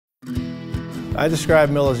I describe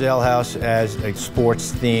Miller's Ale House as a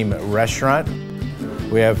sports-themed restaurant.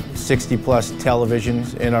 We have 60-plus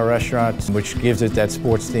televisions in our restaurant, which gives it that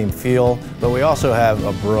sports-themed feel. But we also have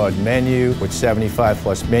a broad menu with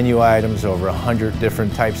 75-plus menu items, over 100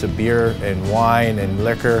 different types of beer and wine and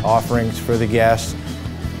liquor offerings for the guests.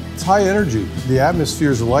 It's high energy. The atmosphere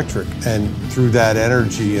is electric, and through that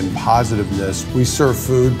energy and positiveness, we serve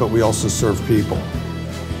food, but we also serve people.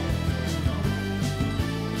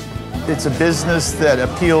 It's a business that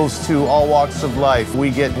appeals to all walks of life. We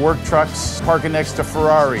get work trucks parking next to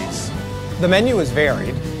Ferraris. The menu is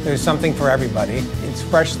varied. There's something for everybody. It's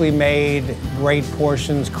freshly made, great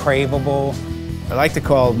portions, craveable. I like to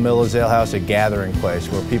call Miller's Ale House a gathering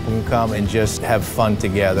place where people can come and just have fun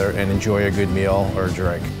together and enjoy a good meal or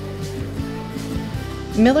drink.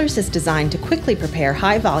 Miller's is designed to quickly prepare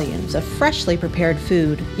high volumes of freshly prepared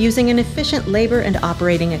food using an efficient labor and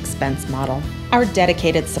operating expense model. Our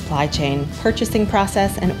dedicated supply chain, purchasing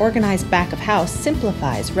process, and organized back of house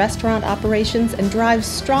simplifies restaurant operations and drives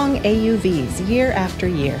strong AUVs year after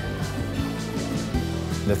year.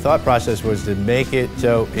 The thought process was to make it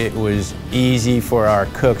so it was easy for our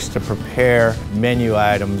cooks to prepare menu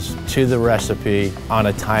items to the recipe on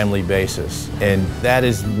a timely basis. And that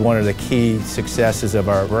is one of the key successes of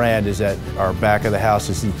our brand, is that our back of the house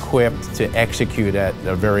is equipped to execute at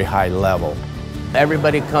a very high level.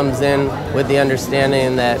 Everybody comes in with the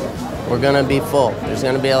understanding that we're going to be full. There's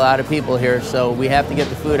going to be a lot of people here, so we have to get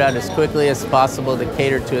the food out as quickly as possible to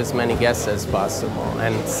cater to as many guests as possible.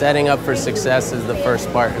 And setting up for success is the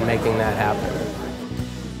first part in making that happen.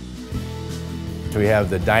 We have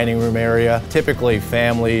the dining room area, typically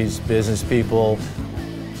families, business people.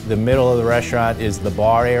 The middle of the restaurant is the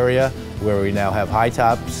bar area, where we now have high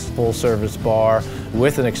tops, full service bar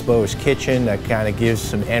with an exposed kitchen that kind of gives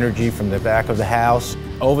some energy from the back of the house.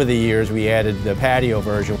 Over the years, we added the patio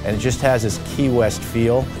version, and it just has this Key West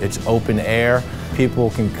feel. It's open air.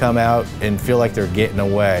 People can come out and feel like they're getting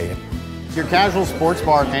away. Your casual sports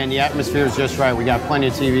bar, and the atmosphere is just right. We got plenty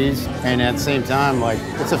of TVs, and at the same time,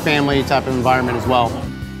 it's a family type of environment as well.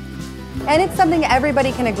 And it's something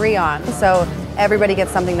everybody can agree on, so everybody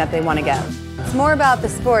gets something that they want to get. It's more about the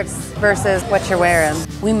sports versus what you're wearing.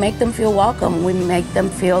 We make them feel welcome. We make them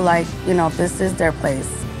feel like, this is their place.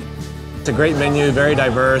 It's a great menu, very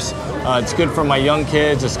diverse. It's good for my young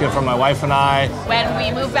kids, it's good for my wife and I. When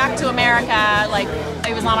we moved back to America,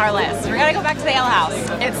 it was on our list. We're gonna go back to the ale house.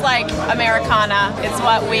 It's like Americana, it's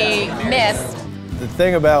what we missed. The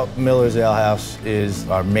thing about Miller's Ale House is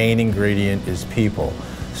our main ingredient is people,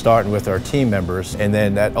 starting with our team members, and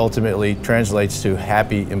then that ultimately translates to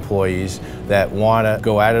happy employees that want to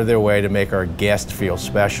go out of their way to make our guests feel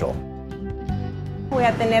special. Voy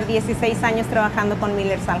a tener 16 años trabajando con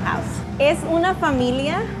Miller's Ale House. Es una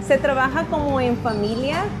familia, se trabaja como en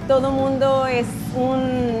familia, todo mundo es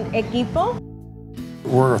un equipo.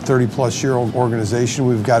 We're a 30-plus-year-old organization.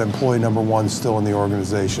 We've got employee number one still in the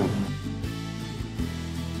organization.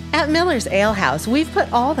 At Miller's Ale House, we've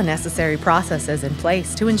put all the necessary processes in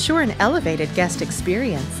place to ensure an elevated guest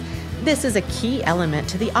experience. This is a key element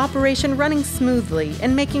to the operation running smoothly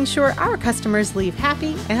and making sure our customers leave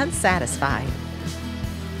happy and satisfied.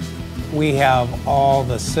 We have all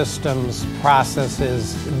the systems,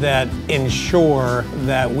 processes that ensure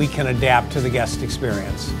that we can adapt to the guest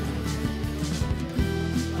experience.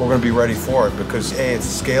 We're going to be ready for it because A,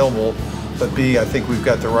 it's scalable, but B, I think we've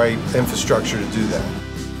got the right infrastructure to do that.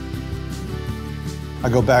 I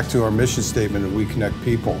go back to our mission statement of We Connect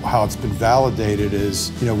People. How it's been validated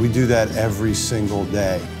is, we do that every single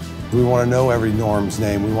day. We want to know every Norm's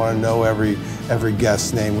name. We want to know every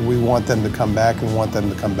guest's name. We want them to come back, and we want them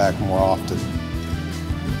to come back more often.